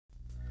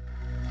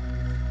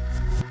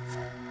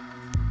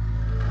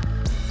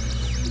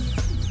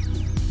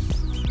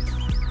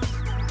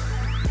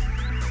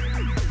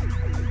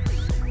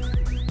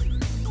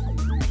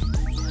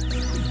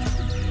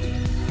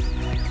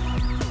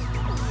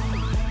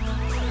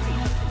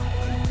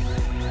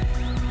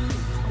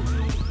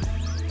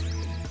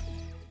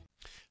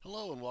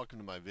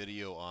welcome to my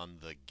video on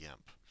the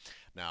GIMP.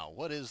 Now,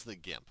 what is the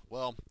GIMP?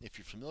 Well, if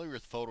you're familiar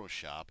with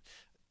Photoshop,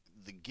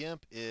 the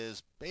GIMP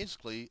is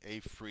basically a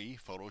free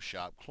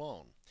Photoshop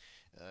clone.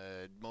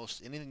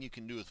 Most anything you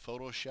can do with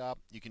Photoshop,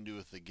 you can do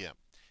with the GIMP,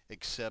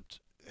 except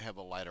have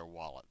a lighter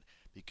wallet,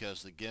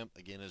 because the GIMP,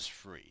 again, is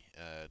free.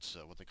 It's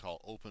what they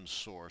call open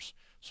source,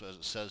 so as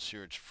it says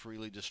here, it's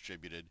freely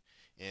distributed,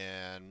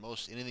 and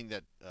most anything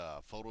that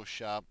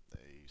Photoshop,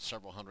 a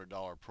several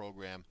 $100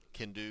 program,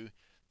 can do,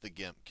 the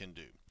GIMP can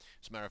do.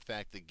 As a matter of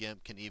fact, the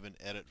GIMP can even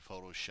edit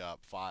Photoshop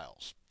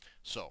files.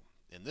 So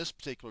in this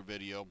particular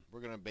video,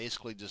 we're going to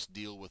basically just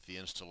deal with the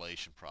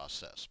installation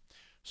process.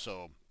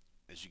 So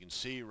as you can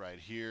see right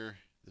here,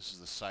 this is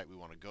the site we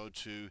want to go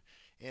to,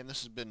 and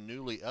this has been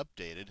newly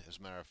updated. As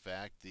a matter of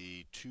fact,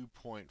 the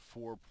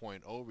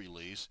 2.4.0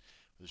 release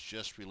was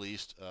just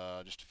released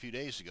just a few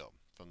days ago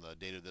from the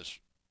date of this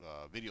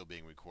video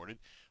being recorded,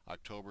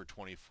 October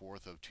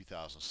 24th of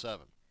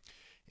 2007.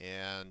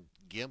 And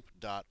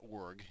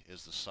GIMP.org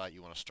is the site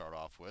you want to start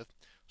off with.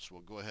 So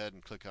we'll go ahead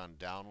and click on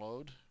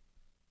download.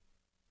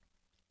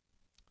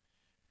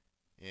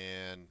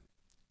 And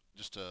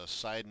just a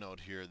side note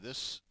here,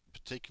 this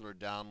particular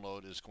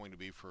download is going to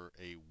be for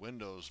a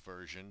Windows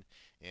version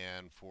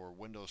and for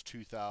Windows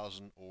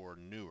 2000 or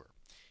newer.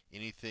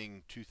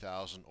 Anything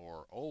 2000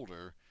 or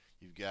older,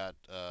 you've got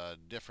a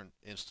different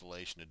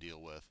installation to deal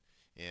with,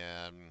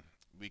 and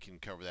we can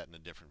cover that in a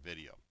different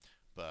video.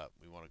 But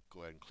we want to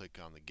go ahead and click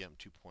on the GIMP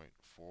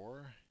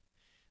 2.4.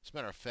 As a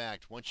matter of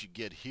fact, once you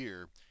get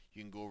here,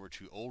 you can go over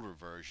to older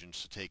versions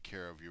to take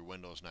care of your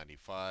Windows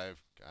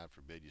 95. God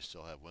forbid you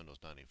still have Windows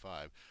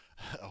 95,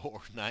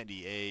 or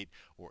 98,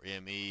 or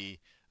ME,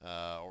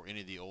 or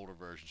any of the older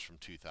versions from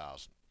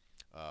 2000.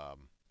 But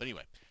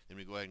anyway, then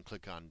we go ahead and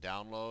click on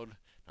download.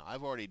 Now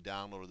I've already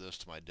downloaded this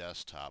to my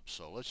desktop,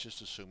 so let's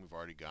just assume we've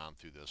already gone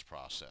through this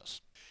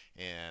process.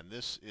 And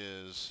this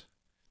is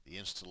the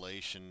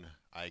installation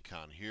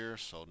icon here.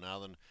 So now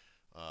then,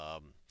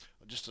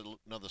 just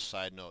another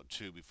side note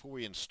too, before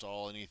we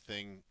install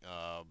anything,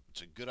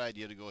 it's a good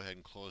idea to go ahead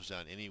and close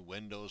down any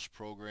Windows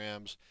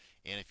programs,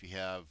 and if you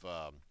have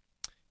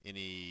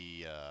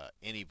any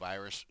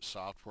antivirus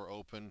software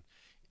open,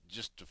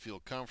 just to feel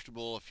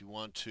comfortable, if you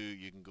want to,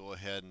 you can go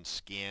ahead and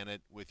scan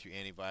it with your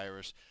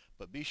antivirus,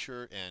 but be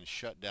sure and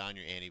shut down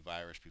your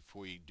antivirus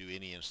before you do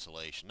any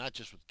installation, not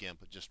just with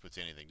GIMP, but just with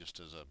anything, just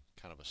as a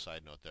kind of a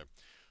side note there.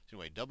 So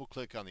anyway, double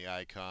click on the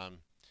icon.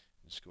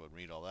 Just go ahead and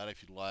read all that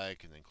if you'd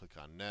like, and then click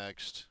on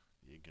next.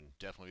 You can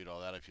definitely read all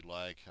that if you'd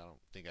like. I don't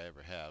think I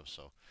ever have,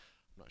 so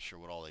I'm not sure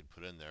what all they'd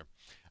put in there.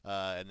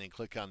 And then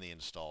click on the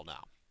install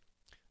now.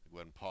 Go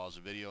ahead and pause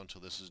the video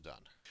until this is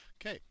done.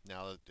 Okay,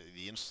 now that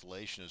the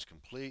installation is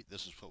complete,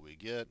 this is what we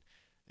get,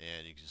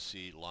 and you can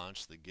see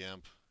launch the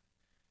GIMP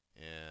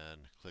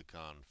and click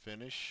on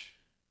finish.